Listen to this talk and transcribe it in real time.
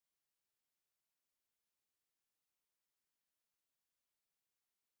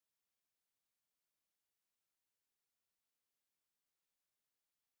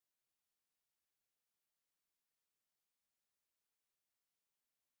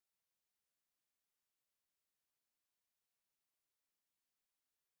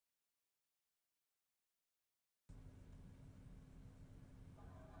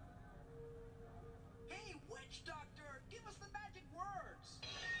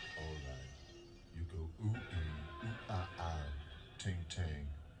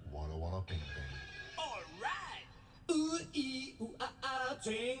bing bang. All right. Ooh ee ooh ah ah,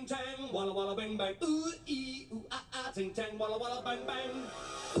 ching chang, walla walla bang bang. Ooh ee ooh ah ah, ching chang, walla walla bang bang.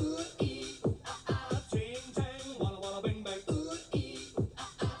 Ooh ee ooh ah ah, ching chang, walla walla bang bang. Ooh ee ooh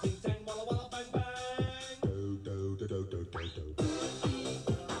ah ah, ching chang, walla walla bang bang. Do do do do do do do.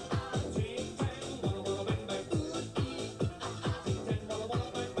 Ching chang, walla walla bang bang. Ooh ee ooh ah ah, ching chang, walla walla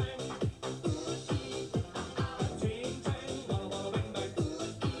bang bang. Ooh ee ooh ah ah, ching chang, walla walla bang bang. Ooh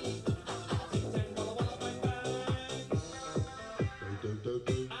ee ooh ah ah, ching chang, walla walla bang bang. Do do do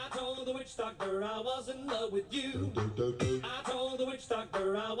do. I told the witch doctor I was in love with you. Do do do. I told the witch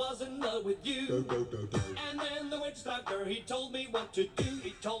doctor I was in love with Do you. do do do. And then the witch doctor, he told me what to do.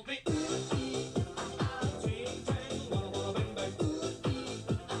 He told me, ooh, ee, ah, ah, ching, chang, walla, walla, bang, bang. Ooh, ee,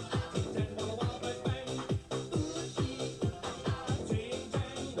 ah, ah, ching, chang, walla, walla, bang, bang. Ooh, ee, ah, ah, ching,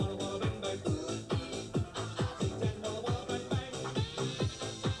 chang, walla, walla, bang, bang. Ooh, ee, ah, ah, ching, chang, walla, walla, bang, bang.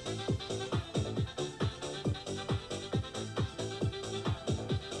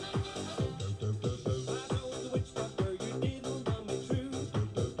 Do do do do. I told the witch doctor you didn't love me true. Do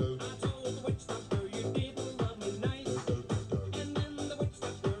do do. I told the witch doctor you didn't love me nice. Do do do. And then the witch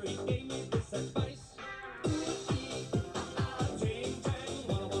doctor, he gave me this advice. Ooh, ee, ah, ah, ching, chang,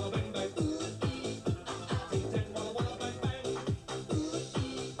 walla, walla, bang, bang. Ooh, ee, ah, ah, ching, chang, walla, walla, bang, bang. Ooh,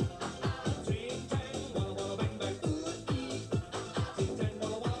 ee, ah, ah, ching, chang, walla, walla, bang, bang. Ooh, ee, ah, ah, ching, chang,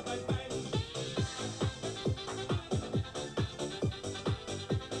 walla, walla, bang, bang.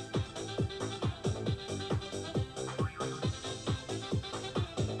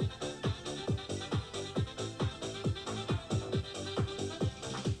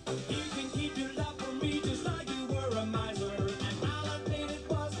 You can keep your love for me just like you were a miser. And I'll admit it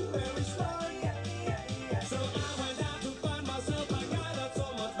wasn't very smart. So I went out to find myself a guy that's so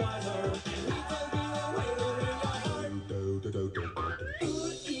much wiser. And he told me the way to win your heart. Do do do do do.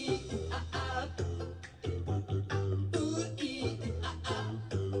 Ooh, ee, ooh, ah, ah. Do do do do. Ooh, ee, ooh, ah, ah.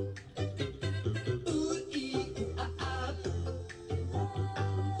 Do do do do. Ooh, ee, ooh, ah, ah.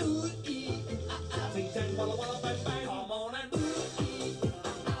 Ooh, ee, ooh, ah, ah. Ching, chang, walla, walla, bang, bang. Come on and ooh, ee, ooh,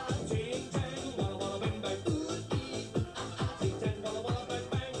 ah, ah. Ching, chang, walla, walla, bang, bang. Ooh, ee, ooh, ah, ah. Ching, chang, walla, walla, bang,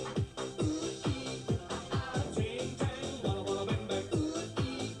 bang. Ooh, ee, ooh, ah, ah. Ching, chang, walla, walla, bang, bang. Ooh,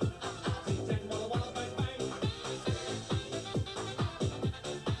 ee, ooh, ah, ah. Ching, chang, walla, walla, bang, bang.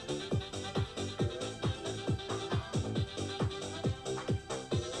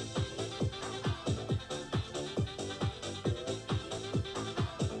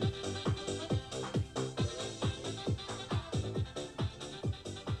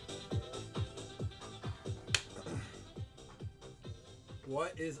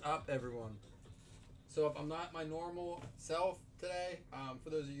 What is up, everyone? So if I'm not my normal self today, for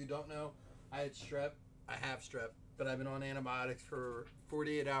those of you who don't know, I had strep. I have strep, but I've been on antibiotics for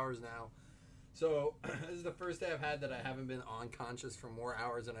 48 hours now. So this is the first day I've had that I haven't been unconscious for more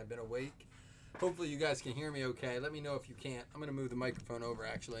hours than I've been awake. Hopefully you guys can hear me okay. Let me know if you can't. I'm going to move the microphone over,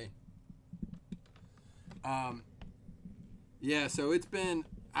 actually. Yeah, so I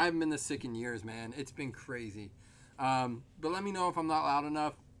haven't been this sick in years, man. It's been crazy. But let me know if I'm not loud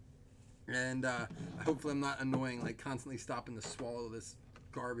enough, and hopefully I'm not annoying, like constantly stopping to swallow this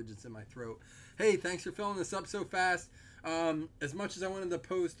garbage that's in my throat. Hey, thanks for filling this up so fast. As much as I wanted to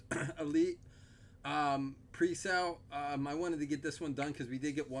post Elite pre-sale, I wanted to get this one done because we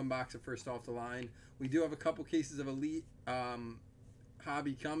did get one box of first off the line. We do have a couple cases of Elite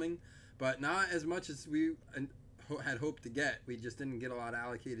Hobby coming, but not as much as we had hoped to get. We just didn't get a lot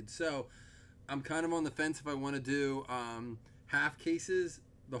allocated. So I'm kind of on the fence if I want to do half cases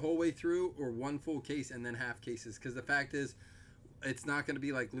the whole way through or one full case and then half cases, because the fact is it's not going to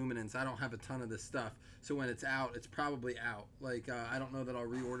be like Luminance. I don't have a ton of this stuff, so when it's out, it's probably out. Like I don't know that I'll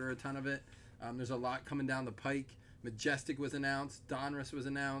reorder a ton of it. There's a lot coming down the pike. Majestic was announced, Donruss was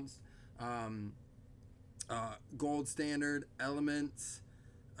announced, Gold Standard, Elements.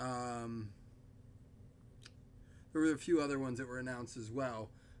 There were a few other ones that were announced as well.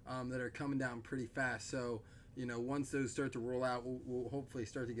 That are coming down pretty fast. So, you know, once those start to roll out, we'll hopefully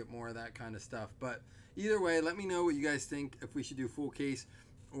start to get more of that kind of stuff. But either way, let me know what you guys think, if we should do full case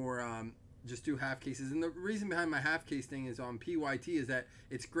or just do half cases. And the reason behind my half case thing is on PYT is that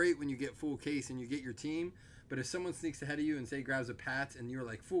it's great when you get full case and you get your team. But if someone sneaks ahead of you and say grabs a Pats and you're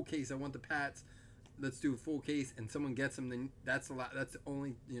like, full case, I want the Pats, let's do a full case, and someone gets them, then that's a lot. That's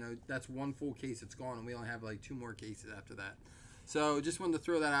only, you know, that's one full case. It's gone, and we only have like 2 more cases after that. So just wanted to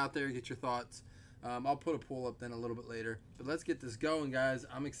throw that out there, get your thoughts. I'll put a poll up then a little bit later. But let's get this going, guys.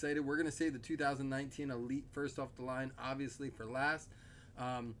 I'm excited. We're going to save the 2019 Elite first off the line, obviously, for last.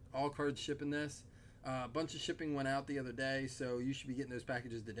 All cards shipping this. A bunch of shipping went out the other day, so you should be getting those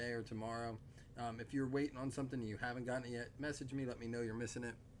packages today or tomorrow. If you're waiting on something and you haven't gotten it yet, message me. Let me know you're missing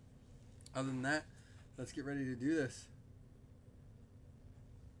it. Other than that, let's get ready to do this.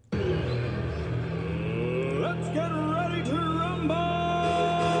 Let's get ready to rumble!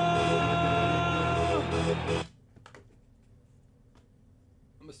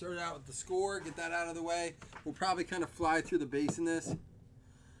 I'm going to start out with the score, get that out of the way. We'll probably kind of fly through the base in this.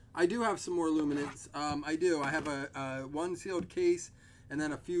 I do have some more luminance. I do. I have a one sealed case and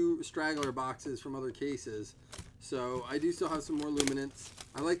then a few straggler boxes from other cases. So I do still have some more luminance.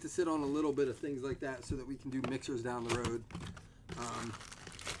 I like to sit on a little bit of things like that so that we can do mixers down the road.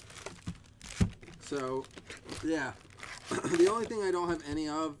 So, yeah. The only thing I don't have any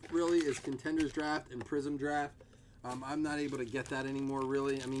of, really, is Contenders Draft and Prism Draft. I'm not able to get that anymore,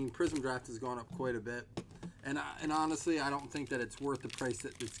 really. I mean, Prism Draft has gone up quite a bit. And honestly, I don't think that it's worth the price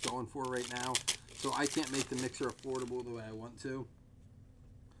that it's going for right now. So I can't make the mixer affordable the way I want to.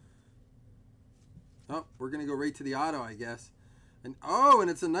 Oh, we're going to go right to the auto, I guess. And oh, and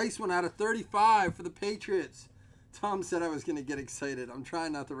it's a nice one out of 35 for the Patriots. Tom said I was going to get excited. I'm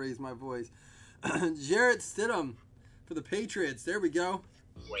trying not to raise my voice. Jarrett Stidham for the Patriots. There we go.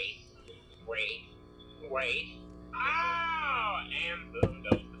 Wait. Oh, and boom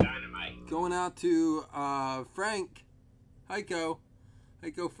goes the dynamite. Going out to Frank. Heiko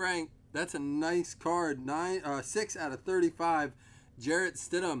Frank. That's a nice card. 6 out of 35. Jarrett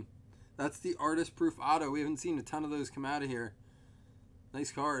Stidham. That's the artist proof auto. We haven't seen a ton of those come out of here.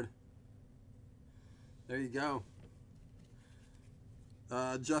 Nice card. There you go.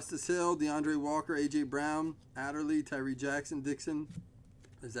 Justice Hill, DeAndre Walker, A.J. Brown, Adderley, Tyree Jackson, Dixon.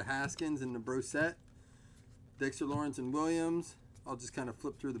 There's a Haskins and the Brosette. Dexter Lawrence and Williams. I'll just kind of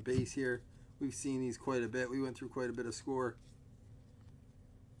flip through the base here. We've seen these quite a bit. We went through quite a bit of score.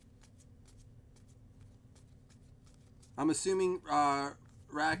 I'm assuming Rakazar,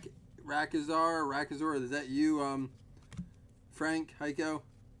 is that you, Frank, Heiko?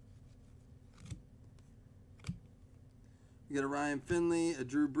 You got a Ryan Finley, a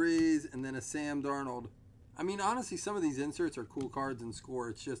Drew Brees, and then a Sam Darnold. I mean, honestly, some of these inserts are cool cards and score.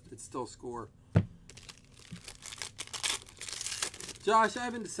 It's still score. Josh, I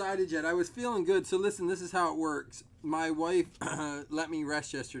haven't decided yet. I was feeling good. So listen, this is how it works. My wife let me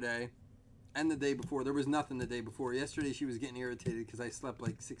rest yesterday and the day before. There was nothing the day before. Yesterday she was getting irritated because I slept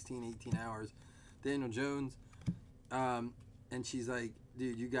like 16, 18 hours. Daniel Jones. And she's like,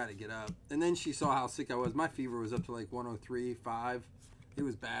 dude, you got to get up. And then she saw how sick I was. My fever was up to like 103.5. It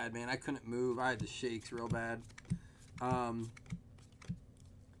was bad, man. I couldn't move. I had the shakes real bad.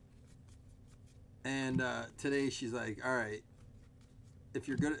 And today she's like, all right, if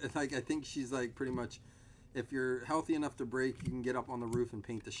you're good, like, I think she's like pretty much, if you're healthy enough to break, you can get up on the roof and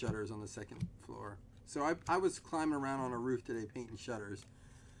paint the shutters on the second floor. So I was climbing around on a roof today painting shutters.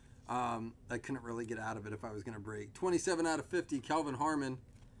 I couldn't really get out of it if I was going to break. 27 out of 50, Kelvin Harmon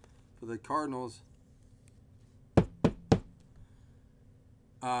for the Cardinals.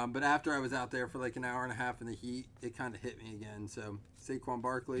 But after I was out there for like an hour and a half in the heat, it kind of hit me again. So Saquon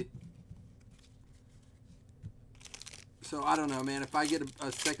Barkley. So I don't know, man. If I get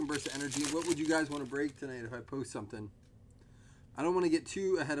a second burst of energy, what would you guys want to break tonight if I post something? I don't want to get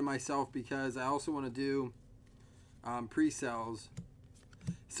too ahead of myself because I also want to do pre-sales.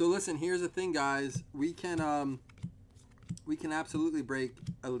 So listen, here's the thing, guys. We can absolutely break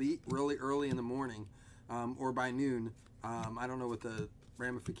Elite really early in the morning, or by noon. I don't know what the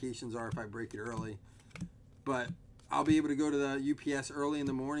ramifications are if I break it early, but I'll be able to go to the UPS early in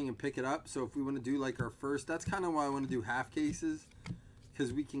the morning and pick it up. So if we want to do like our first, that's kind of why I want to do half cases,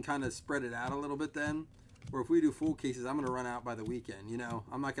 because we can kind of spread it out a little bit then. Or if we do full cases, I'm going to run out by the weekend. You know,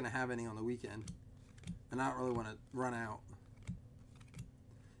 I'm not going to have any on the weekend, and I don't really want to run out.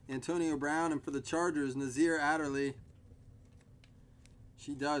 Antonio Brown, and for the Chargers, Nazir Adderley.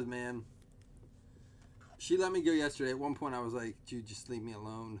 She does, man. She let me go yesterday. At one point, I was like, dude, just leave me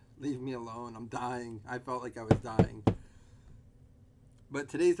alone. Leave me alone. I'm dying. I felt like I was dying. But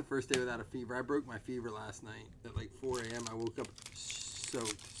today's the first day without a fever. I broke my fever last night at like 4 a.m. I woke up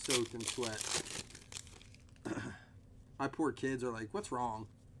soaked in sweat. My poor kids are like, what's wrong?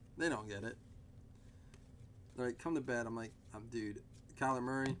 They don't get it. They're like, come to bed. I'm like, dude. Kyler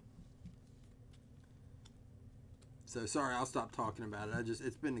Murray. So sorry, I'll stop talking about it.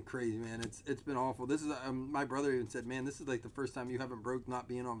 It's been crazy, man. It's been awful. This is my brother even said, man, this is like the first time you haven't broke not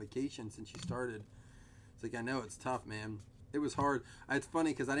being on vacation since you started. It's like, I know it's tough, man. It was hard. It's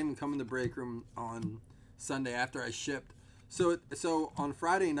funny because I didn't even come in the break room on Sunday after I shipped. So on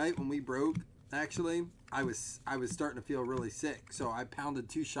Friday night when we broke, actually, I was starting to feel really sick. So I pounded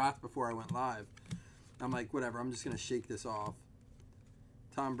 2 shots before I went live. I'm like, whatever, I'm just going to shake this off.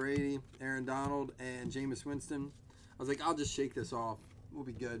 Tom Brady, Aaron Donald, and Jameis Winston. I was like, I'll just shake this off. We'll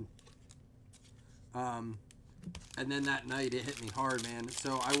be good. And then that night, it hit me hard, man.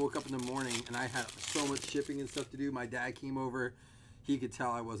 So I woke up in the morning, and I had so much shipping and stuff to do. My dad came over. He could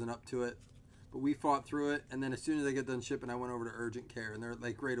tell I wasn't up to it. But we fought through it, and then as soon as I got done shipping, I went over to urgent care, and they're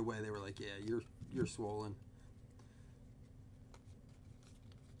like, right away, they were like, yeah, you're swollen.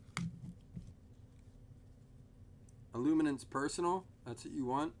 Illuminance Personal, that's what you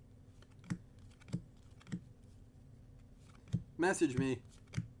want. Message me.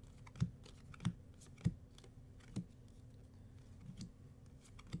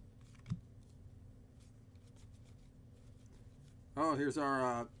 Oh, here's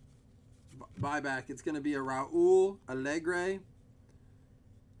our buyback. It's going to be a Raul Allegre.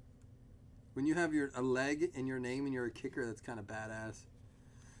 When you have a leg in your name and you're a kicker, that's kind of badass.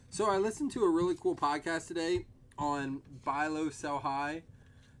 So I listened to a really cool podcast today on buy low, sell high,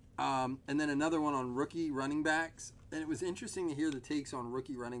 and then another one on rookie running backs. And it was interesting to hear the takes on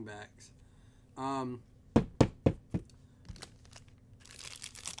rookie running backs. And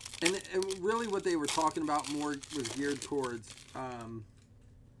really what they were talking about more was geared towards,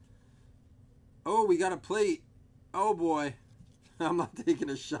 oh, we got a plate. Oh, boy. I'm not taking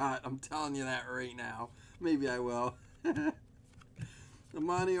a shot. I'm telling you that right now. Maybe I will.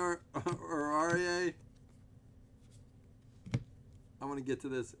 Amani or Arie. I want to get to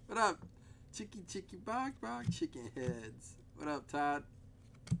this. What up? Chicky, bok, chicken heads. What up, Todd?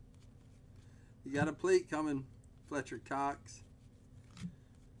 You got a plate coming, Fletcher Cox.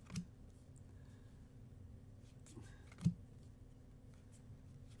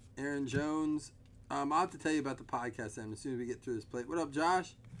 Aaron Jones. I'll have to tell you about the podcast then as soon as we get through this plate. What up,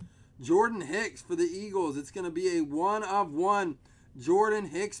 Josh? Jordan Hicks for the Eagles. It's going to be a 1-of-1 Jordan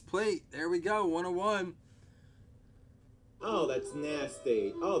Hicks plate. There we go, 1-of-1. Oh, that's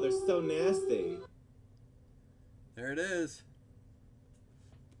nasty. Oh, they're so nasty. There it is.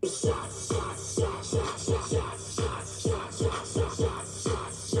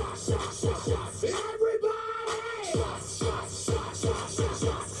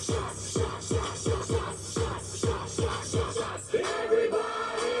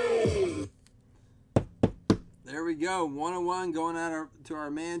 There we go. 1-of-1 going out to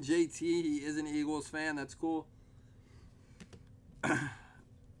our man JT. He is an Eagles fan. That's cool.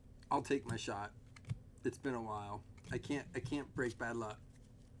 I'll take my shot. It's been a while. I can't break bad luck.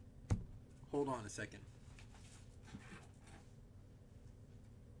 Hold on a second.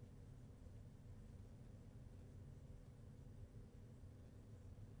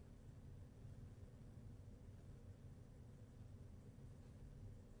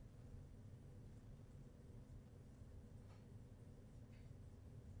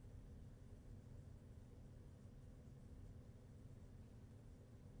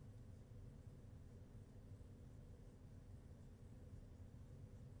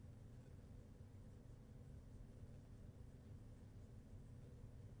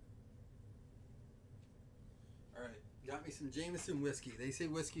 All right, got me some Jameson whiskey. They say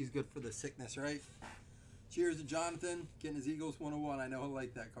whiskey's good for the sickness, right? Cheers to Jonathan, getting his Eagles 101. I know he'll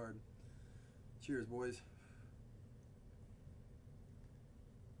like that card. Cheers, boys.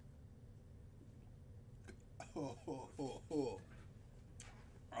 Oh, oh, oh, oh.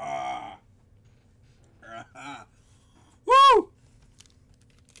 Ah. Ah. Woo!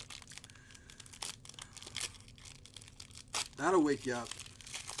 That'll wake you up.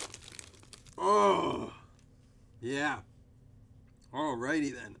 Oh. Yeah.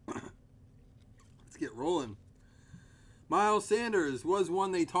 Alrighty then. Let's get rolling. Miles Sanders was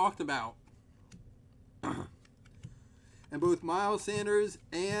one they talked about. And both Miles Sanders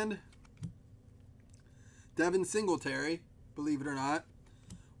and Devin Singletary, believe it or not,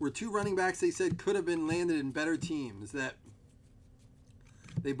 were two running backs they said could have been landed in better teams. That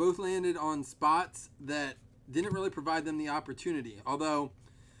they both landed on spots that didn't really provide them the opportunity. Although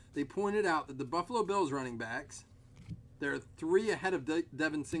they pointed out that the Buffalo Bills running backs, they're 3 ahead of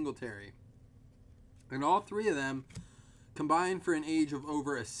Devin Singletary. And all 3 of them combined for an age of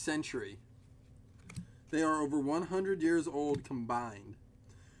over a century. They are over 100 years old combined.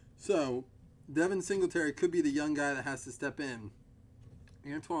 So, Devin Singletary could be the young guy that has to step in.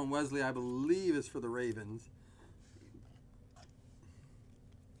 Antoine Wesley, I believe, is for the Ravens.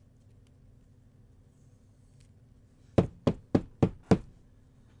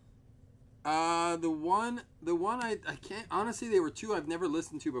 The one I can't, honestly, they were 2 I've never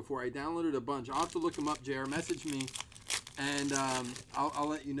listened to before. I downloaded a bunch. I'll have to look them up, JR. Message me, and I'll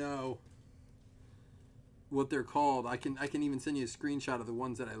let you know what they're called. I can even send you a screenshot of the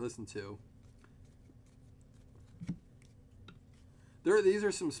ones that I listened to. These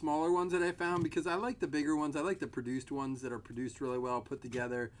are some smaller ones that I found because I like the bigger ones. I like the produced ones that are produced really well, put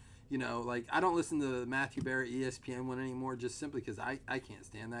together. You know, like I don't listen to the Matthew Barrett ESPN one anymore just simply because I can't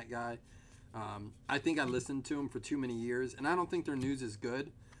stand that guy. I think I listened to him for too many years, and I don't think their news is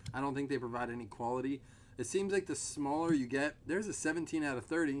good. I don't think they provide any quality. It seems like the smaller you get, there's a 17 out of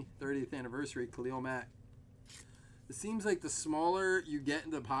 30, 30th anniversary, Khalil Mack. It seems like the smaller you get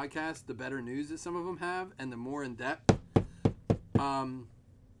into the podcast, the better news that some of them have, and the more in depth.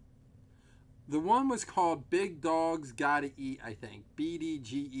 The one was called Big Dogs Gotta Eat, I think.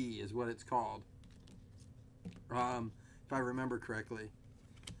 BDGE is what it's called. If I remember correctly.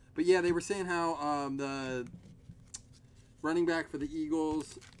 But yeah, they were saying how the running back for the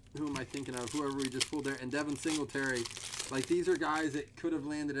Eagles, who am I thinking of? Whoever we just pulled there, and Devin Singletary. Like, these are guys that could have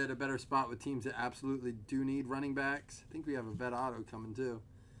landed at a better spot with teams that absolutely do need running backs. I think we have a vet auto coming too.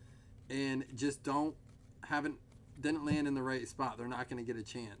 And just didn't land in the right spot. They're not going to get a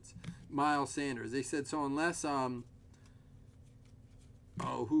chance. Miles Sanders. They said so unless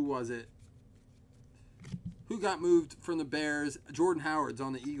who was it? Who got moved from the Bears? Jordan Howard's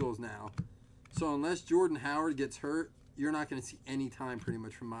on the Eagles now. So unless Jordan Howard gets hurt, you're not going to see any time pretty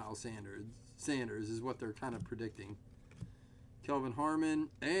much from Miles Sanders. Sanders is what they're kind of predicting. Kelvin Harmon.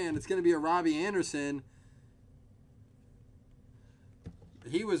 And it's going to be a Robbie Anderson.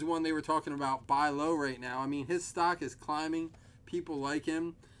 He was one they were talking about buy low right now. I mean, his stock is climbing. People like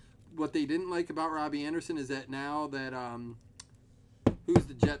him. What they didn't like about Robbie Anderson is that now that who's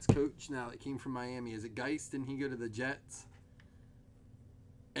the Jets coach now that came from Miami? Is it Geist? Didn't he go to the Jets?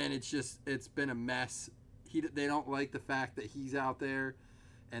 And it's been a mess. They don't like the fact that he's out there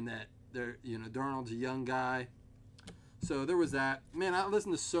and that Darnold's a young guy. So there was that. Man, I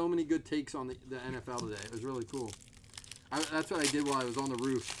listened to so many good takes on the NFL today. It was really cool. That's what I did while I was on the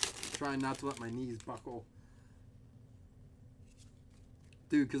roof, trying not to let my knees buckle.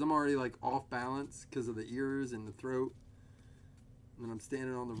 Dude, because I'm already like off balance because of the ears and the throat. And then I'm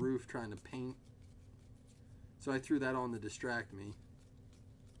standing on the roof trying to paint. So I threw that on to distract me.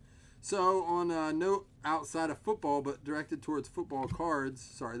 So on a note outside of football, but directed towards football cards.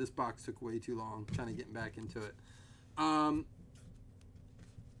 Sorry, this box took way too long. Kind of getting back into it.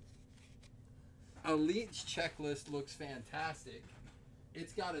 Elite's checklist looks fantastic.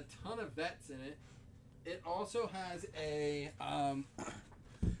 It's got a ton of vets in it. It also has a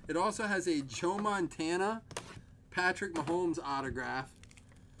Joe Montana, Patrick Mahomes autograph.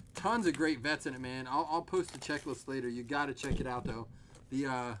 Tons of great vets in it, man. I'll post the checklist later. You got to check it out though. The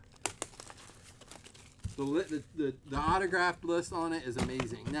autograph list on it is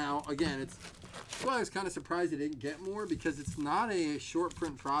amazing. Now again, that's why I was kind of surprised it didn't get more because it's not a short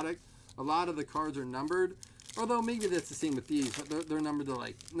print product. A lot of the cards are numbered, although maybe that's the same with these, but they're numbered to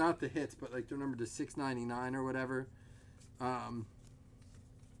like, not the hits, but like they're numbered to 699 or whatever. Andre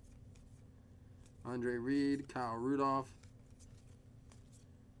Reed, Kyle Rudolph.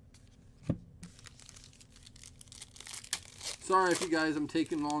 Sorry if you guys, I'm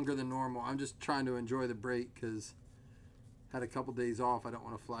taking longer than normal. I'm just trying to enjoy the break because had a couple days off. I don't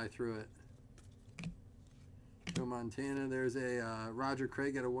want to fly through it. Joe Montana. There's a Roger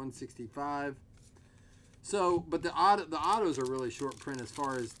Craig at a 165. So, but the autos are really short print as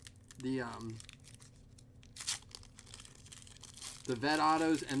far as the vet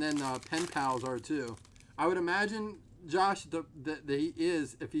autos, and then pen pals are too. I would imagine Josh that he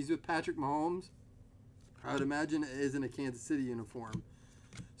is, if he's with Patrick Mahomes, I would imagine it is in a Kansas City uniform.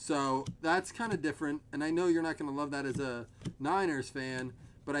 So that's kind of different, and I know you're not going to love that as a Niners fan.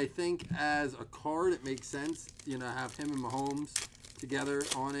 But I think as a card, it makes sense, have him and Mahomes together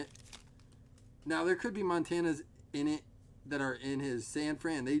on it. Now, there could be Montanas in it that are in his San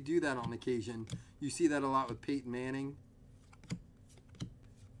Fran. They do that on occasion. You see that a lot with Peyton Manning.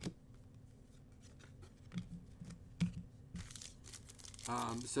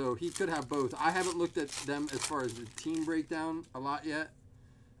 So he could have both. I haven't looked at them as far as the team breakdown a lot yet.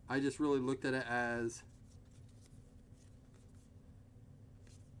 I just really looked at it as...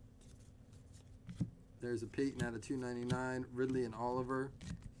 There's a Peyton out of 299, Ridley and Oliver.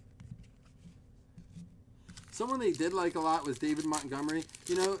 Someone they did like a lot was David Montgomery.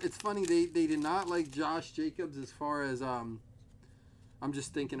 It's funny, they did not like Josh Jacobs as far as, I'm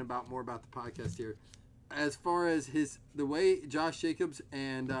just thinking more about the podcast here. As far as the way Josh Jacobs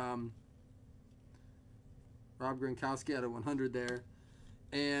and Rob Gronkowski out of 100 there.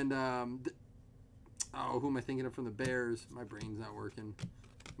 And, who am I thinking of from the Bears? My brain's not working.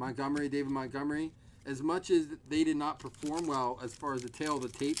 David Montgomery. As much as they did not perform well as far as the tail of the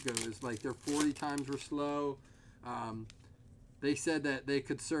tape goes, like their 40 times were slow. they said that they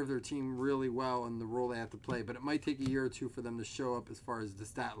could serve their team really well in the role they have to play, but it might take a year or two for them to show up as far as the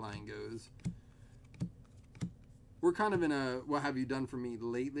stat line goes. We're kind of in a what have you done for me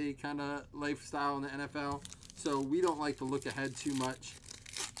lately kind of lifestyle in the NFL, so we don't like to look ahead too much.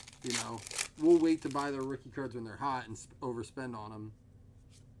 You know, we'll wait to buy their rookie cards when they're hot and overspend on them.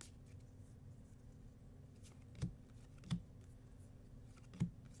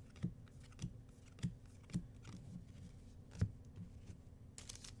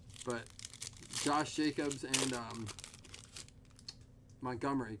 But Josh Jacobs and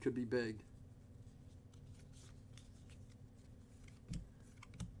Montgomery could be big.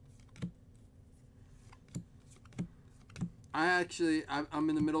 I'm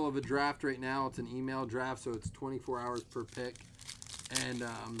in the middle of a draft right now. It's an email draft, so it's 24 hours per pick. And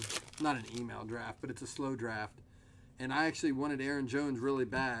not an email draft, but it's a slow draft. And I actually wanted Aaron Jones really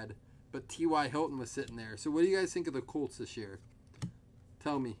bad, but T.Y. Hilton was sitting there. So what do you guys think of the Colts this year?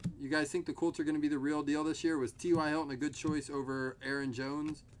 Tell me. You guys think the Colts are going to be the real deal this year? Was T.Y. Hilton a good choice over Aaron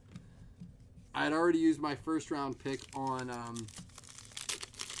Jones? I had already used my first round pick on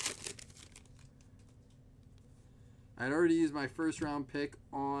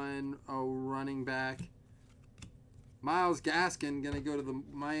a running back. Myles Gaskin going to go to the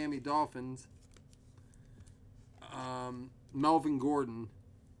Miami Dolphins. Melvin Gordon.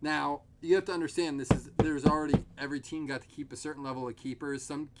 Now, you have to understand there's already every team got to keep a certain level of keepers.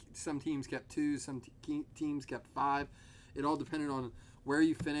 Some teams kept 2, some teams kept 5. It all depended on where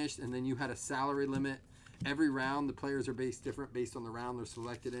you finished, and then you had a salary limit. Every round the players are different based on the round they're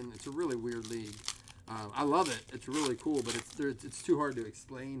selected in. It's a really weird league. I love it. It's really cool, but it's too hard to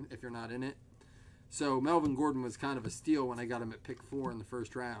explain if you're not in it. So Melvin Gordon was kind of a steal when I got him at pick 4 in the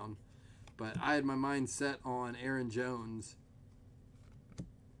first round. But I had my mind set on Aaron Jones.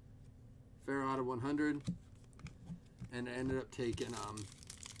 Fair out of 100. And I ended up taking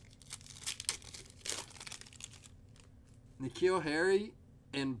N'Keal Harry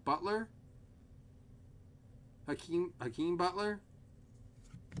and Butler. Hakeem Butler.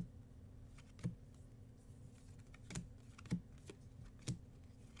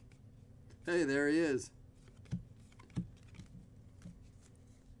 Hey, there he is.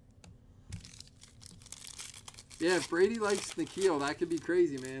 Yeah, if Brady likes N'Keal, that could be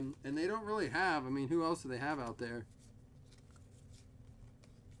crazy, man. And they don't really have. I mean, who else do they have out there?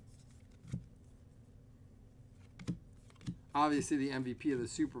 Obviously the MVP of the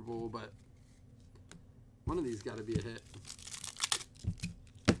Super Bowl, but one of these got to be a hit.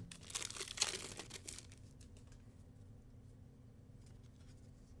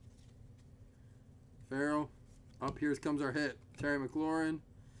 Farrell. Up here comes our hit. Terry McLaurin,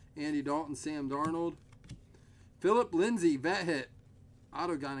 Andy Dalton, Sam Darnold. Philip Lindsay, vet hit.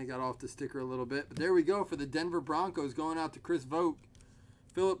 Otto kind of got off the sticker a little bit. But there we go for the Denver Broncos going out to Chris Vogt.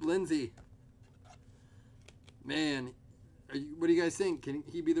 Philip Lindsay. Man, what do you guys think? Can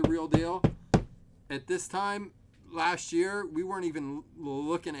he be the real deal? At this time last year, we weren't even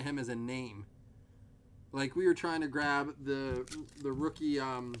looking at him as a name. Like, we were trying to grab the rookie,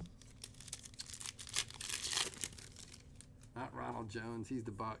 not Ronald Jones. He's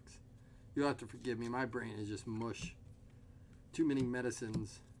the Bucks. You'll have to forgive me. My brain is just mush. Too many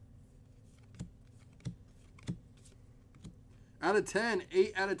medicines. Out of 10,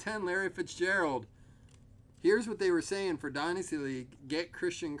 8 out of 10, Larry Fitzgerald. Here's what they were saying for Dynasty League. Get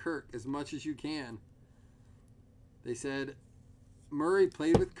Christian Kirk as much as you can. They said Murray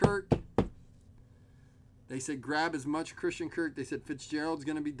played with Kirk. They said grab as much Christian Kirk. They said Fitzgerald's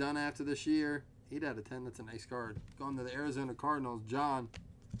going to be done after this year. 8 out of 10, that's a nice card. Going to the Arizona Cardinals, John.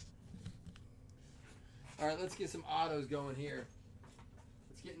 All right, let's get some autos going here.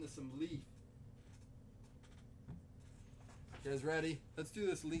 Let's get into some Leaf. You guys ready? Let's do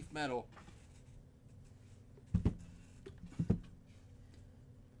this Leaf metal.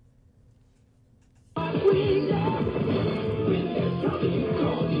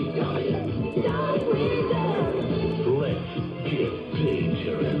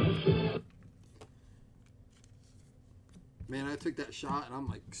 Man, I took that shot and I'm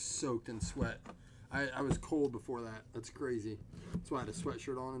like soaked in sweat. I was cold before that. That's crazy. That's why I had a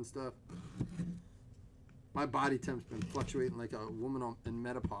sweatshirt on and stuff. My body temp's been fluctuating like a woman in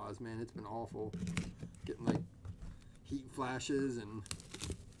menopause, man. It's been awful. Getting like heat flashes and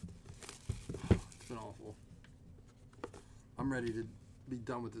it's been awful. I'm ready to be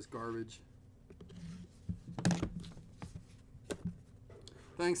done with this garbage.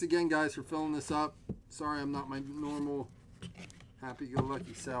 Thanks again, guys, for filling this up. Sorry I'm not my normal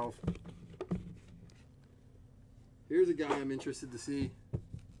happy-go-lucky self. Here's a guy I'm interested to see.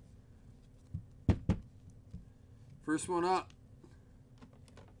 First one up,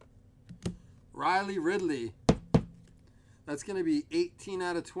 Riley Ridley. That's going to be 18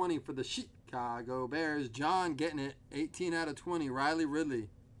 out of 20 for the Chicago Bears. John getting it. 18 out of 20. Riley Ridley.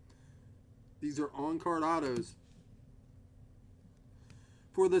 These are on-card autos.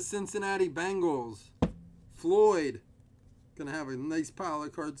 For the Cincinnati Bengals, Floyd. Going to have a nice pile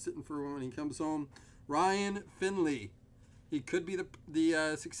of cards sitting for when he comes home. Ryan Finley. He could be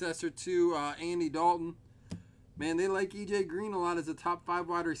the successor to Andy Dalton. Man, they like E.J. Green a lot as a top 5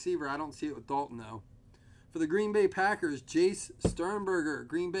 wide receiver. I don't see it with Dalton, though. For the Green Bay Packers, Jace Sternberger.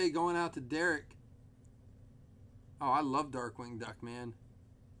 Green Bay going out to Derek. Oh, I love Darkwing Duck, man.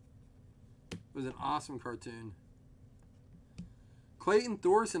 It was an awesome cartoon. Clayton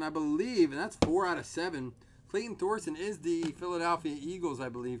Thorson, I believe, and that's 4 out of 7. Clayton Thorson is the Philadelphia Eagles, I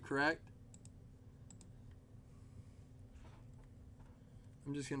believe, correct?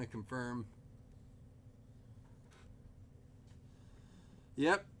 I'm just going to confirm.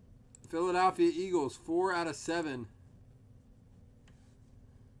 Yep. Philadelphia Eagles, 4 out of 7.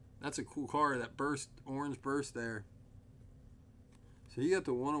 That's a cool card, that burst, orange burst there. So you got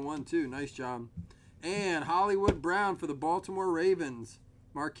the 101 too. Nice job. And Hollywood Brown for the Baltimore Ravens.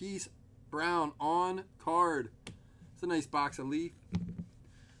 Marquise Brown on card. It's a nice box of Leaf.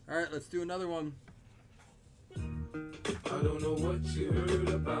 All right, let's do another one. I don't know what you heard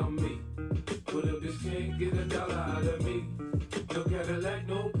about me, but if this can't get $1 out of me, no Cadillac,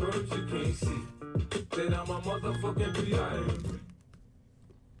 no perks, you can't see that I'm a motherfucking B.I.M.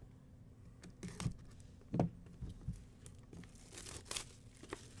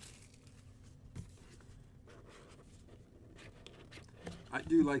 I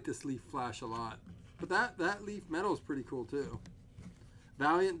do like this Leaf Flash a lot. But that Leaf Metal is pretty cool too.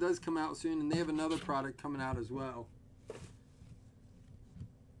 Valiant does come out soon, and they have another product coming out as well.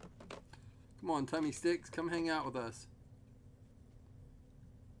 Come on, Tummy Sticks, come hang out with us.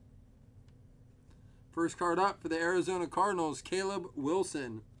 First card up for the Arizona Cardinals, Caleb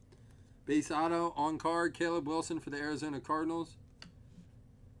Wilson. Base auto on card, Caleb Wilson for the Arizona Cardinals.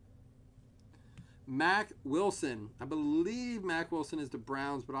 Mac Wilson. I believe Mac Wilson is the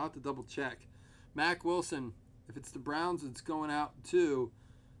Browns, but I'll have to double check. Mac Wilson. If it's the Browns, it's going out to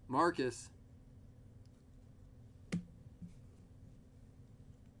Marcus.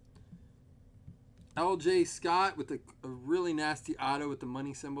 LJ Scott with a really nasty auto with the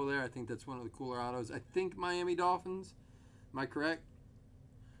money symbol there. I think that's one of the cooler autos. I think Miami Dolphins. Am I correct?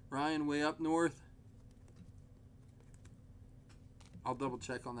 Ryan way up north. I'll double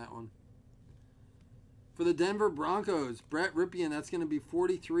check on that one. For the Denver Broncos, Brett Ripien, that's going to be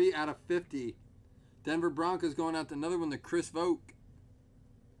 43 out of 50. Denver Broncos going out to another one, the Chris Vogt.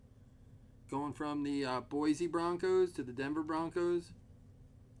 Going from the Boise Broncos to the Denver Broncos.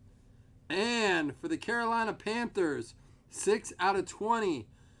 And for the Carolina Panthers, 6 out of 20.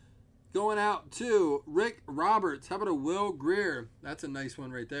 Going out to Rick Roberts. How about a Will Greer? That's a nice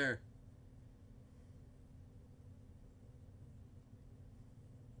one right there.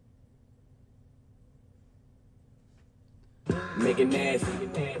 Make it nasty,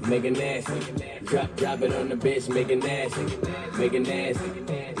 make it nasty. Drop it on the bitch, make it nasty, make it nasty,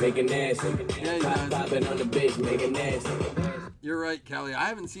 make it nasty. Yeah, Pop it on the bitch, make it nasty. You're right, Kelly. I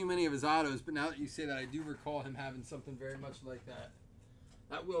haven't seen many of his autos, but now that you say that, I do recall him having something very much like that.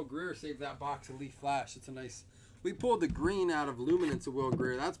 That Will Greer saved that box of Leaf Flash. It's a nice... We pulled the green out of Luminance of Will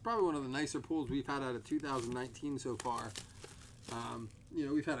Greer. That's probably one of the nicer pulls we've had out of 2019 so far. You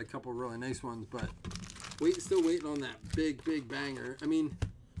know, we've had a couple really nice ones, but still waiting on that big banger. I mean,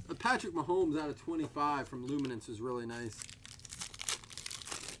 Patrick Mahomes out of 25 from Luminance is really nice.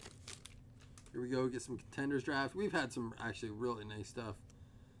 Here we go, get some contenders draft. We've had some actually really nice stuff.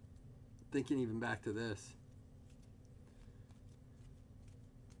 Thinking even back to this.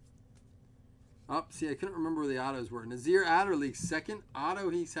 Oh, see, I couldn't remember where the autos were. Nazir Adderley, second auto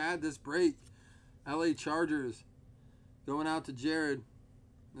he's had this break. LA Chargers. Going out to Jared.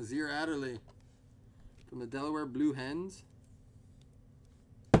 Nazir Adderley from the Delaware Blue Hens.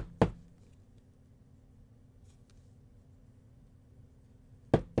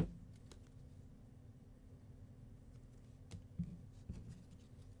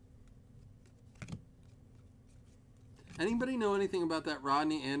 Anybody know anything about that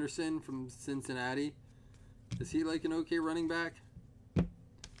Rodney Anderson from Cincinnati? Is he like an okay running back? All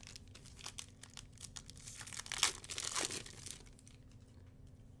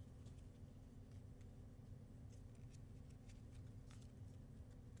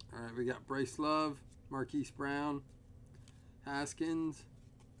right, we got Bryce Love, Marquise Brown, Haskins,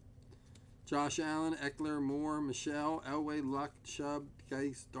 Josh Allen, Eckler, Moore, Michelle, Elway, Luck, Chubb,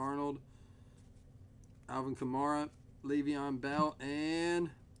 Geis, Darnold, Alvin Kamara, Le'Veon Bell, and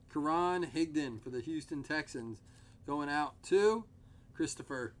Karan Higdon for the Houston Texans. Going out to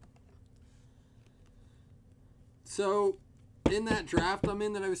Christopher. So, in that draft I'm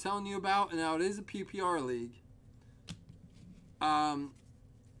in that I was telling you about, and now it is a PPR league.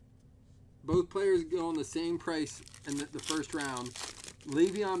 Both players go on the same price in the first round.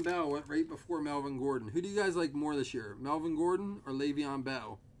 Le'Veon Bell went right before Melvin Gordon. Who do you guys like more this year? Melvin Gordon or Le'Veon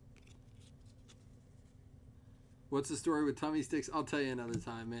Bell? What's the story with tummy sticks? I'll tell you another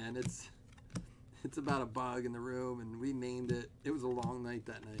time, man. It's about a bug in the room, and we named it. It was a long night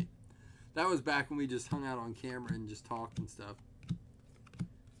that night. That was back when we just hung out on camera and just talked and stuff.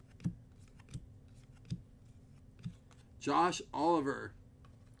 Josh Oliver.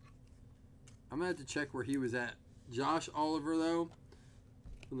 I'm going to have to check where he was at. Josh Oliver, though,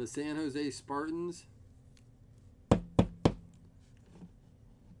 from the San Jose Spartans.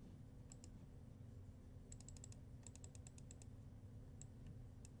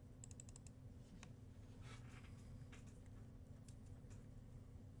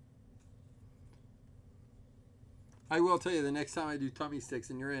 I will tell you the next time I do tummy sticks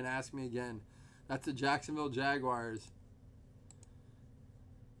and you're in, ask me again. That's the Jacksonville Jaguars.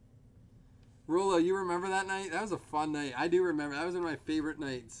 Rula, you remember that night? That was a fun night. I do remember. That was one of my favorite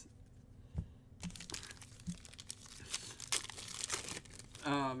nights.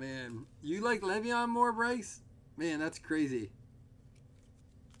 Oh, man. You like Le'Veon more, Bryce? Man, that's crazy.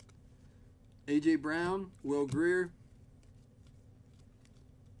 A.J. Brown, Will Greer.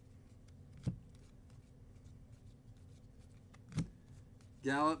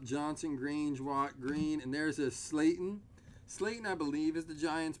 Gallup, Johnson, Grange, Watt, Green, and there's a Slayton. Slayton, I believe, is the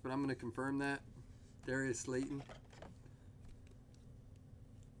Giants, but I'm going to confirm that. Darius Slayton.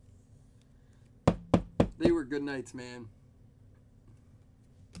 They were good nights, man.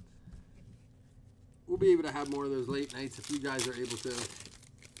 We'll be able to have more of those late nights if you guys are able to.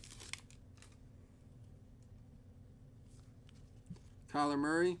 Kyler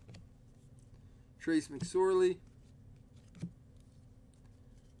Murray. Trace McSorley.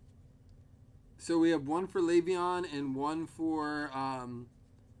 So we have one for Le'Veon and one for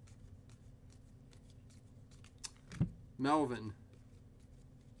Melvin.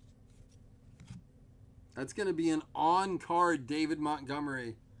 That's going to be an on-card David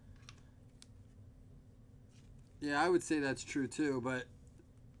Montgomery. Yeah, I would say that's true too, but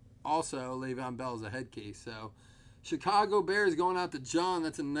also Le'Veon Bell's a head case. So Chicago Bears going out to John.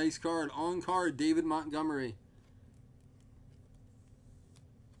 That's a nice card. On-card David Montgomery.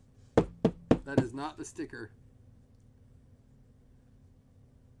 That is not the sticker.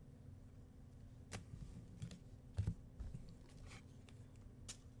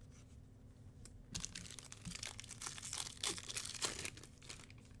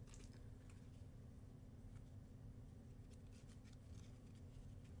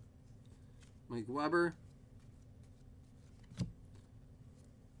 Mike Weber.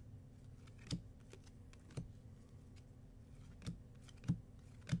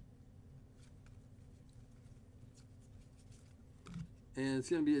 And it's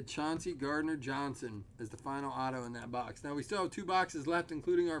going to be a Chauncey Gardner-Johnson as the final auto in that box. Now, we still have 2 boxes left,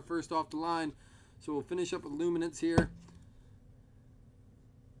 including our first off the line. So we'll finish up with Luminance here.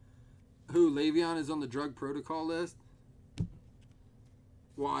 Who, Le'Veon is on the drug protocol list?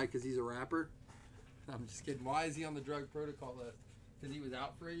 Why? Because he's a rapper? I'm just kidding. Why is he on the drug protocol list? Because he was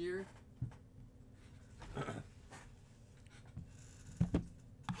out for a year?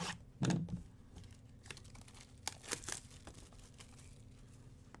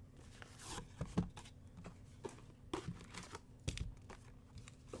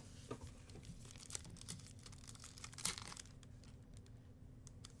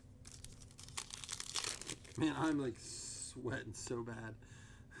 Man, I'm like sweating so bad.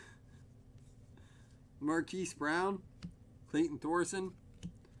 Marquise Brown, Clayton Thorson,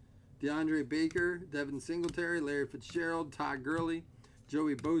 DeAndre Baker, Devin Singletary, Larry Fitzgerald, Todd Gurley,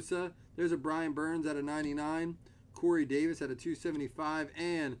 Joey Bosa. There's a Brian Burns at a 99, Corey Davis at a 275,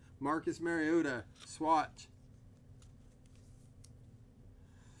 and Marcus Mariota, swatch.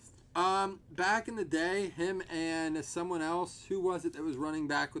 Back in the day, him and someone else, who was it that was running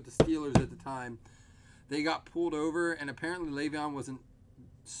back with the Steelers at the time? They got pulled over, and apparently Le'Veon wasn't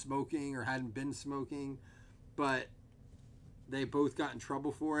smoking or hadn't been smoking, but they both got in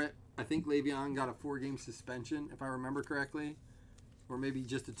trouble for it. I think Le'Veon got a 4-game suspension, if I remember correctly, or maybe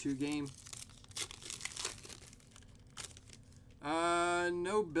just a 2-game.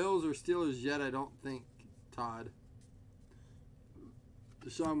 No Bills or Steelers yet, I don't think, Todd.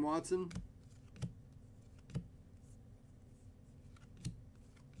 Deshaun Watson.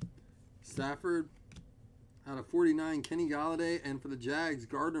 Stafford. Out of 49, Kenny Galladay. And for the Jags,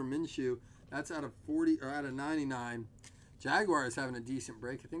 Gardner Minshew. That's out of 40 or out of 99. Jaguars having a decent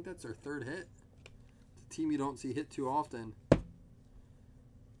break. I think that's their third hit. It's a team you don't see hit too often.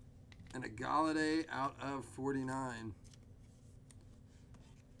 And a Galladay out of 49.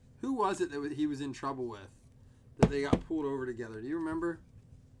 Who was it that he was in trouble with? That they got pulled over together. Do you remember?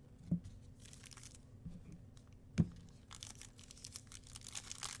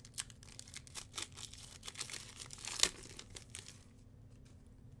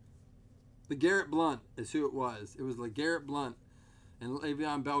 LeGarrette Blount is who it was. It was LeGarrette Blount. And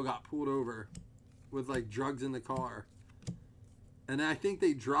Le'Veon Bell got pulled over with like drugs in the car. And I think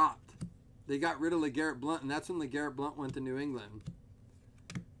they dropped. They got rid of LeGarrette Blount, and that's when LeGarrette Blount went to New England.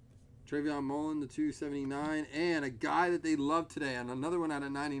 Travion Mullen, the 279. And a guy that they love today, and another one out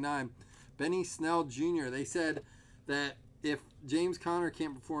of 99, Benny Snell Jr. They said that if James Conner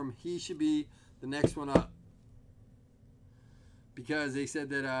can't perform, he should be the next one up. Because they said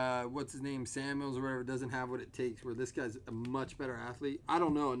that, what's his name, Samuels or whatever, doesn't have what it takes, where this guy's a much better athlete. I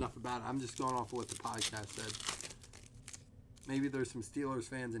don't know enough about it. I'm just going off of what the podcast said. Maybe there's some Steelers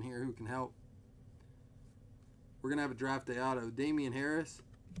fans in here who can help. We're going to have a draft day auto. Damian Harris.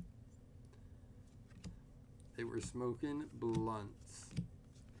 They were smoking blunts.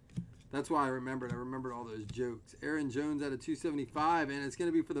 That's why I remembered. I remembered all those jokes. Aaron Jones out of 275, and it's going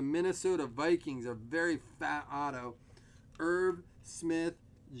to be for the Minnesota Vikings, a very fat auto. Irv Smith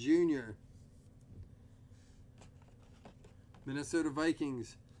Jr. Minnesota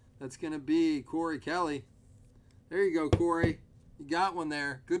Vikings. That's going to be Corey Kelly. There you go, Corey. You got one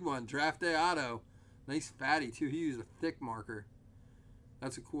there. Good one. Draft day auto. Nice fatty, too. He used a thick marker.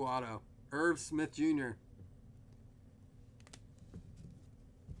 That's a cool auto. Irv Smith Jr.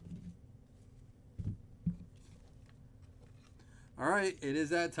 All right, it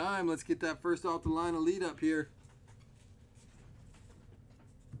is that time. Let's get that first off the line elite up here.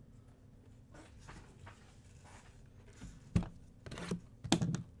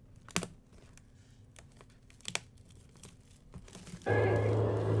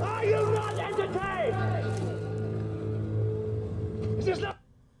 Are you not entertained? Is this not?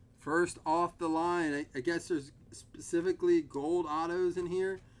 First off the line, I guess there's specifically gold autos in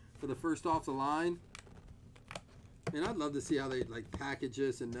here for the first off the line. And I'd love to see how they like package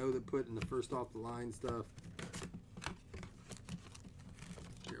this and know to put in the first off the line stuff.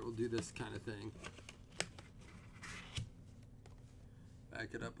 Here, we'll do this kind of thing.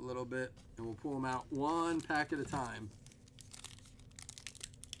 Back it up a little bit, and we'll pull them out one pack at a time.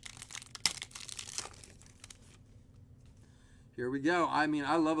 Here we go. I mean,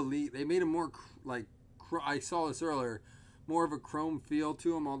 I love Elite. They made them more like, I saw this earlier, more of a chrome feel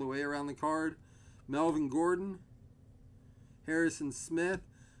to them all the way around the card. Melvin Gordon, Harrison Smith.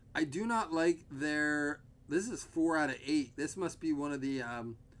 I do not like their, this is 4 out of 8. This must be one of the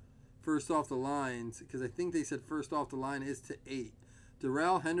first off the lines, because I think they said first off the line is to 8.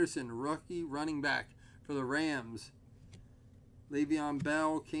 Darrell Henderson, rookie running back for the Rams. Le'Veon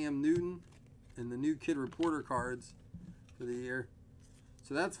Bell, Cam Newton, and the new kid reporter cards for the year.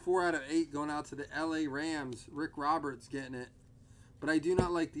 So that's 4 out of 8 going out to the LA Rams. Rick Roberts getting it. But I do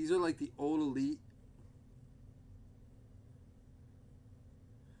not like, these are like the old Elite.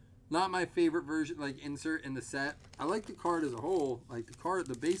 Not my favorite version, like insert in the set. I like the card as a whole. Like the card,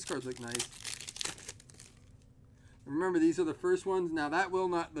 the base cards look nice. Remember, these are the first ones. Now that will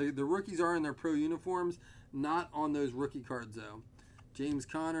not, the rookies are in their pro uniforms, not on those rookie cards though. James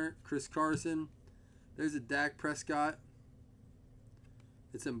Conner, Chris Carson. There's a Dak Prescott.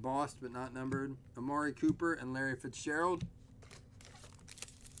 It's embossed but not numbered. Amari Cooper and Larry Fitzgerald.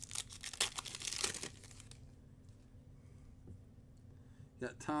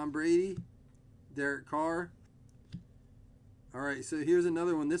 Got Tom Brady, Derek Carr. All right, so here's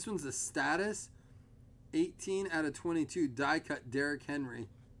another one. This one's the status. 18 out of 22, die cut Derrick Henry.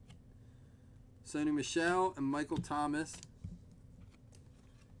 Sony Michel and Michael Thomas.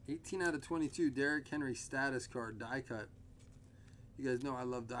 18 out of 22, Derrick Henry status card, die cut. You guys know I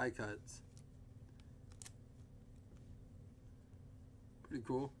love die cuts. Pretty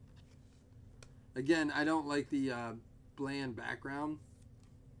cool. Again, I don't like the bland background.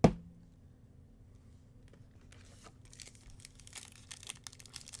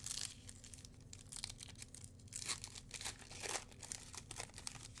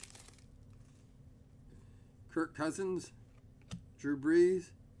 Kirk Cousins, Drew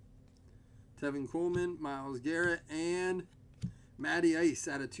Brees, Tevin Coleman, Myles Garrett, and Matty Ice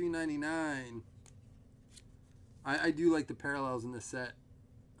out of 299. I do like the parallels in this set.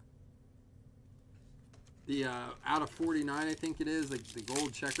 The out of 49, I think it is, like the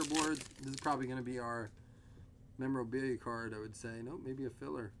gold checkerboard. This is probably going to be our memorabilia card, I would say. Nope, maybe a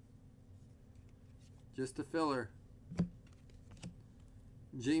filler. Just a filler.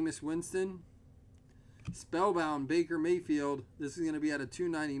 Jameis Winston. Spellbound Baker Mayfield. This is going to be at a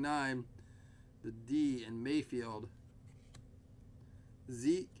 $2.99. The D in Mayfield.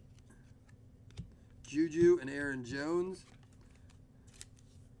 Zeke. Juju and Aaron Jones.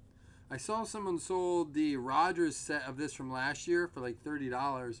 I saw someone sold the Rodgers set of this from last year for like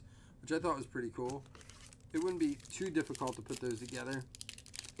 $30, which I thought was pretty cool. It wouldn't be too difficult to put those together.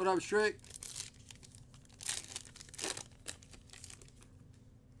 What up, Strick?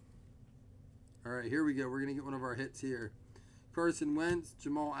 All right, here we go. We're going to get one of our hits here. Carson Wentz,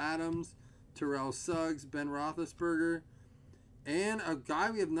 Jamal Adams, Terrell Suggs, Ben Roethlisberger, and a guy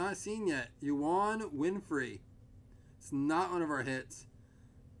we have not seen yet, Juwan Winfrey. It's not one of our hits.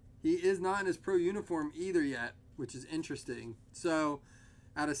 He is not in his pro uniform either yet, which is interesting. So,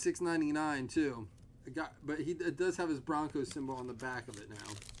 out of $6.99 too. But it does have his Broncos symbol on the back of it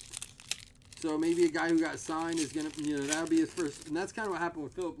now. So maybe a guy who got signed is going to, that'll be his first. And that's kind of what happened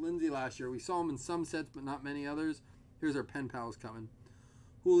with Philip Lindsay last year. We saw him in some sets, but not many others. Here's our pen pals coming.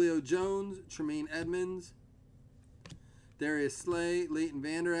 Julio Jones, Tremaine Edmonds, Darius Slay, Leighton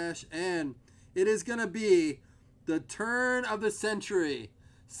Vander Esch, and it is going to be the turn of the century.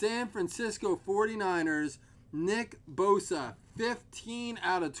 San Francisco 49ers, Nick Bosa, 15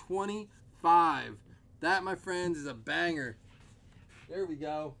 out of 25. That, my friends, is a banger. There we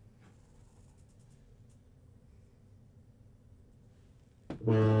go.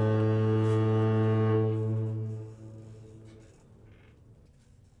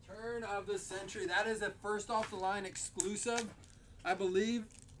 Turn of the century. That is a first off the line exclusive. I believe,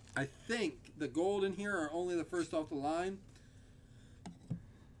 I think the gold in here are only the first off the line.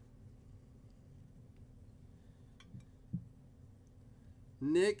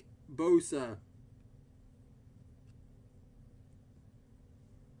 Nick Bosa.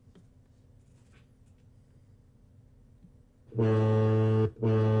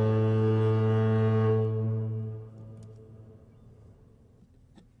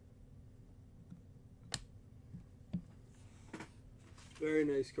 Very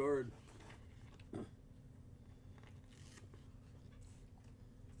nice card.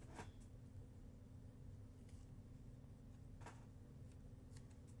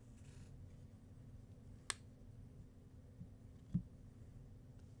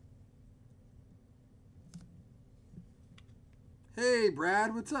 Hey,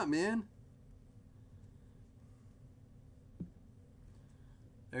 Brad, what's up, man?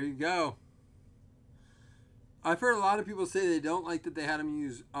 There you go. I've heard a lot of people say they don't like that they had him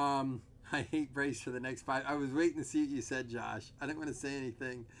use I hate Bryce for the next 5. I was waiting to see what you said, Josh. I didn't want to say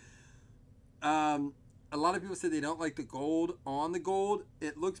anything. A lot of people say they don't like the gold on the gold.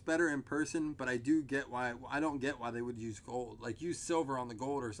 It looks better in person, but I do get why. I don't get why they would use gold. Like, use silver on the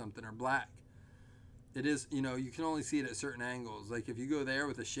gold or something, or black. It is, you can only see it at certain angles. Like, if you go there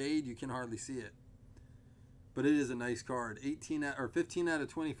with a shade, you can hardly see it. But it is a nice card. 15 out of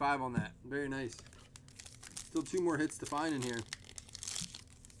 25 on that. Very nice. Still 2 more hits to find in here.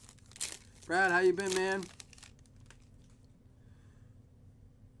 Brad, how you been, man?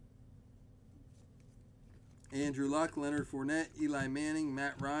 Andrew Luck, Leonard Fournette, Eli Manning,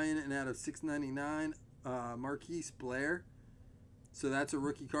 Matt Ryan, and out of $6.99, Marquise Blair. So that's a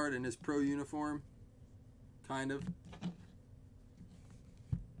rookie card in his pro uniform. Kind of.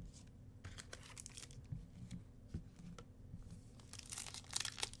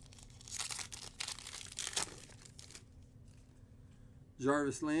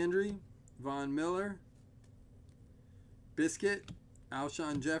 Jarvis Landry, Von Miller, Biscuit,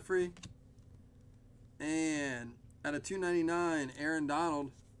 Alshon Jeffrey, and at a $2.99, Aaron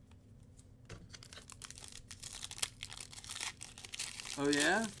Donald. Oh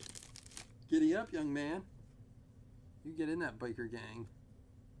yeah? Giddy up, young man. You get in that biker gang.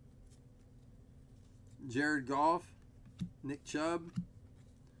 Jared Goff, Nick Chubb,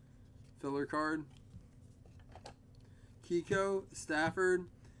 filler card. Kiko, Stafford.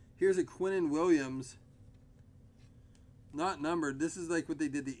 Here's a Quinnen Williams. Not numbered. This is like what they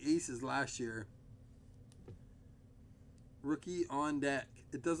did the Aces last year. Rookie on deck.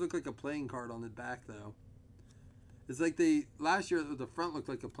 It does look like a playing card on the back, though. It's like last year the front looked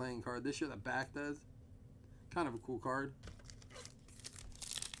like a playing card. This year the back does. Kind of a cool card.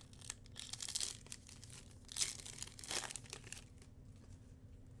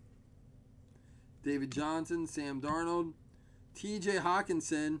 David Johnson, Sam Darnold, TJ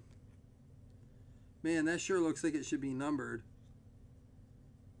Hawkinson. Man, that sure looks like it should be numbered.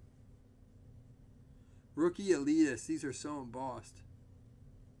 Rookie Elitist. These are so embossed.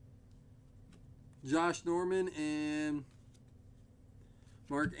 Josh Norman and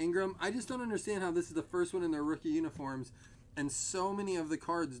Mark Ingram. I just don't understand how this is the first one in their rookie uniforms, and so many of the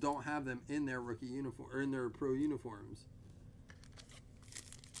cards don't have them in their rookie uniform or in their pro uniforms.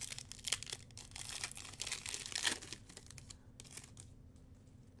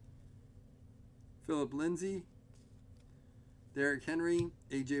 Philip Lindsay, Derrick Henry,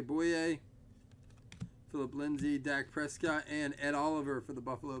 AJ Boye, Philip Lindsay, Dak Prescott, and Ed Oliver for the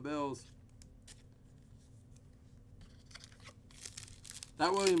Buffalo Bills.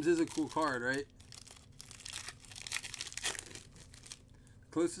 That Williams is a cool card, right?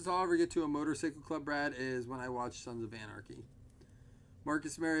 Closest I'll ever get to a Motorcycle Club Brad is when I watch Sons of Anarchy.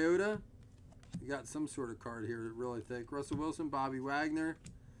 Marcus Mariota. We got some sort of card here really thick. Russell Wilson, Bobby Wagner.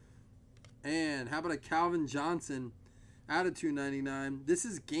 And how about a Calvin Johnson out of $2.99. This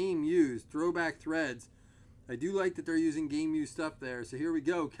is game used. Throwback threads. I do like that they're using game used stuff there. So here we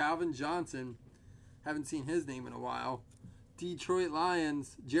go. Calvin Johnson. Haven't seen his name in a while. Detroit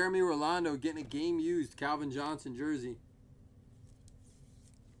Lions. Jeremy Rolando getting a game used Calvin Johnson jersey.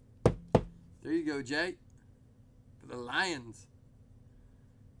 There you go, Jay. For the Lions.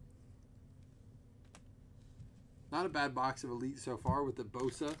 Not a bad box of Elite so far with the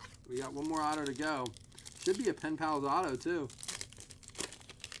Bosa. We got one more auto to go. Should be a Pen Pals auto, too.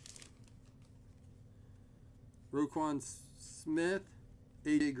 Roquan Smith,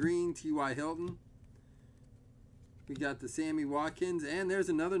 AJ Green, T.Y. Hilton. We got the Sammy Watkins. And there's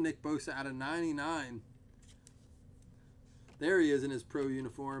another Nick Bosa out of 99. There he is in his pro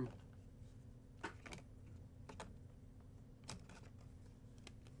uniform.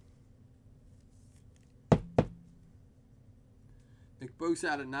 Nick Bosa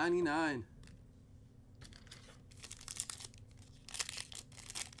out of 99.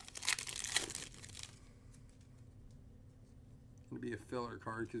 Going to be a filler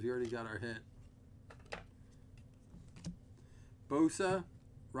card because we already got our hit. Bosa,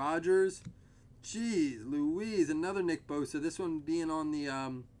 Rodgers. Jeez, Louise, another Nick Bosa. This one being on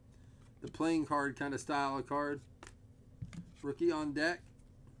the playing card kind of style of card. Rookie on deck.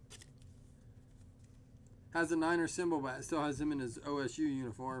 Has a Niner symbol, but it still has him in his OSU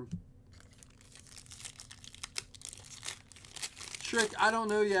uniform. Trick, I don't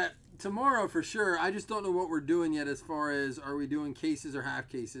know yet. Tomorrow for sure. I just don't know what we're doing yet as far as are we doing cases or half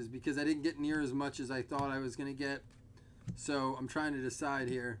cases, because I didn't get near as much as I thought I was going to get. So I'm trying to decide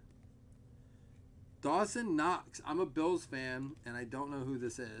here. Dawson Knox. I'm a Bills fan, and I don't know who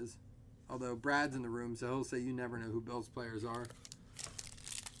this is. Although Brad's in the room, so he'll say you never know who Bills players are.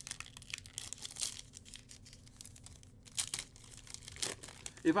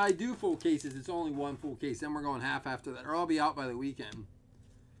 If I do full cases, it's only one full case. Then we're going half after that, or I'll be out by the weekend.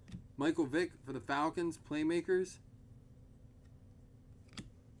 Michael Vick for the Falcons, Playmakers.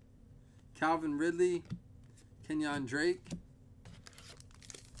 Calvin Ridley, Kenyon Drake.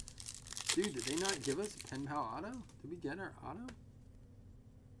 Dude, did they not give us a Pen Pal auto? Did we get our auto?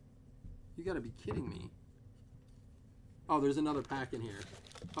 You gotta be kidding me. Oh, there's another pack in here.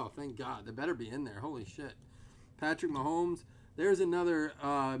 Oh, thank God. They better be in there. Holy shit. Patrick Mahomes. There's another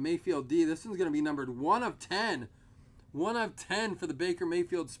Mayfield D. This one's going to be numbered 1 of 10. 1 of 10 for the Baker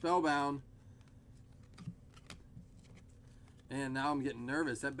Mayfield Spellbound. And now I'm getting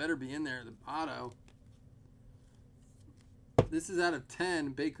nervous. That better be in there, the auto. This is out of 10,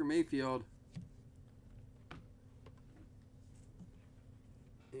 Baker Mayfield.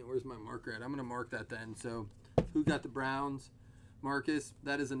 Hey, where's my marker at? I'm going to mark that then. So, who got the Browns? Marcus.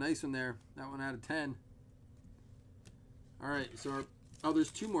 That is a nice one there. That one out of 10. All right, so oh, there's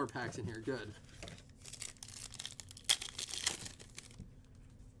 2 more packs in here. Good.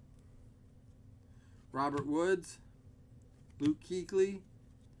 Robert Woods, Luke Kuechly,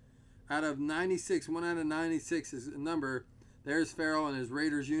 out of 96. 1 out of 96 is a number. There's Farrell and his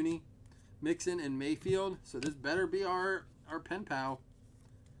Raiders uni. Mixon and Mayfield. So this better be our Pen Pal.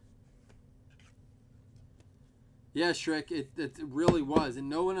 Yeah, Shrek, it really was, and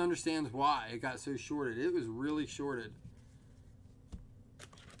no one understands why it got so shorted. It was really shorted.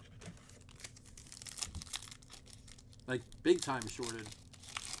 Like, big time shorted.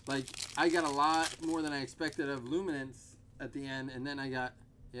 Like, I got a lot more than I expected of Luminance at the end, and then I got,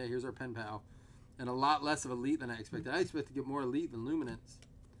 yeah, here's our Pen Pal. And a lot less of Elite than I expected. I expected to get more Elite than Luminance.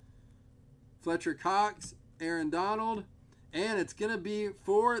 Fletcher Cox, Aaron Donald, and it's going to be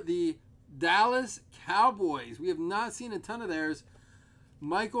for the Dallas Cowboys. We have not seen a ton of theirs.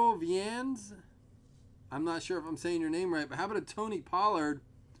 Michael Vians. I'm not sure if I'm saying your name right, but how about a Tony Pollard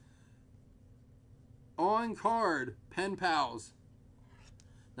on card Pen Pals?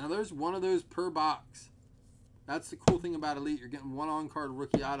 Now there's one of those per box. That's the cool thing about Elite. You're getting one on card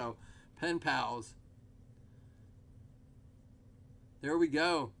rookie auto. Pen Pals. There we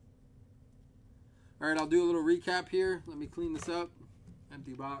go. All right, I'll do a little recap here. Let me clean this up.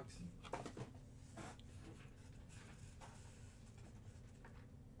 Empty box.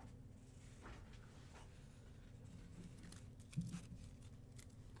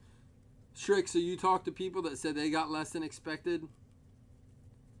 Trick, so you talked to people that said they got less than expected?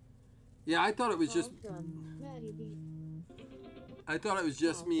 Yeah, I thought it was just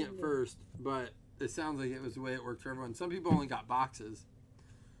me at first, but it sounds like it was the way it worked for everyone. Some people only got boxes.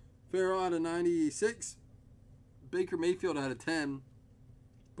 Farrell out of 96. Baker Mayfield out of 10.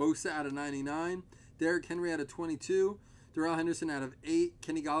 Bosa out of 99. Derrick Henry out of 22. Darrell Henderson out of 8.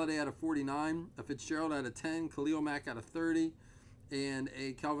 Kenny Galladay out of 49. A Fitzgerald out of 10. Khalil Mack out of 30. And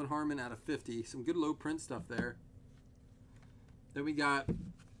a Calvin Harmon out of 50. Some good low print stuff there. Then we got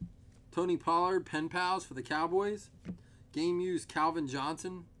Tony Pollard, Pen Pals for the Cowboys. Game used Calvin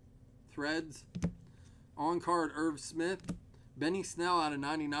Johnson, Threads. On card Irv Smith. Benny Snell out of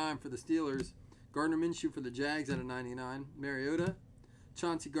 99 for the Steelers. Gardner Minshew for the Jags out of 99. Mariota.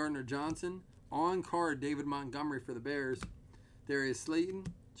 Chauncey Gardner-Johnson. On card David Montgomery for the Bears. Darius Slayton.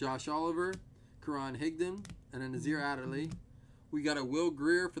 Josh Oliver. Karan Higdon. And a Nazir Adderley. We got a Will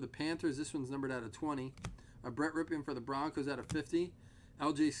Greer for the Panthers. This one's numbered out of 20. A Brett Rypien for the Broncos out of 50.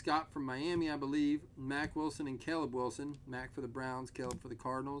 LJ Scott from Miami, I believe. Mac Wilson and Caleb Wilson. Mac for the Browns, Caleb for the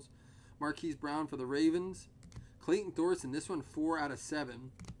Cardinals. Marquise Brown for the Ravens. Clayton Thorson, this one 4 out of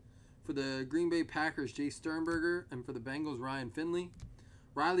 7. For the Green Bay Packers, Jay Sternberger. And for the Bengals, Ryan Finley.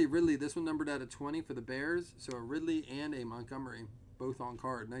 Riley Ridley, this one numbered out of 20 for the Bears. So a Ridley and a Montgomery, both on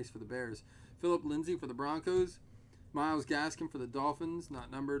card. Nice for the Bears. Philip Lindsay for the Broncos. Myles Gaskin for the Dolphins,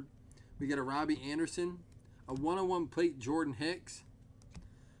 not numbered. We got a Robbie Anderson. A 101 plate Jordan Hicks.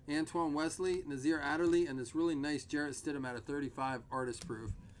 Antoine Wesley, Nazir Adderley, and this really nice Jarrett Stidham out of 35 artist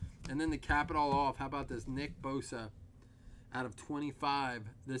proof. And then to cap it all off, how about this Nick Bosa out of 25.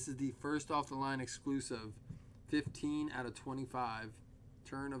 This is the first off the line exclusive. 15 out of 25.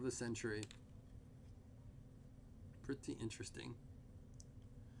 Turn of the century. Pretty interesting.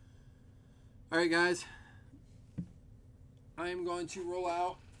 All right, guys. I am going to roll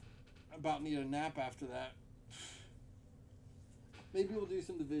out. I about need a nap after that. Maybe we'll do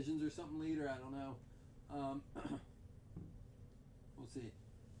some divisions or something later. I don't know. We'll see.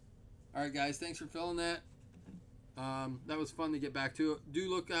 All right, guys. Thanks for filling that. That was fun to get back to. Do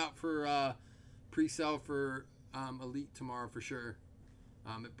look out for pre-sale for Elite tomorrow for sure.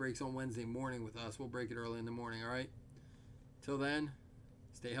 It breaks on Wednesday morning with us. We'll break it early in the morning. All right. Till then,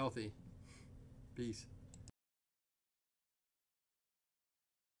 stay healthy. Peace.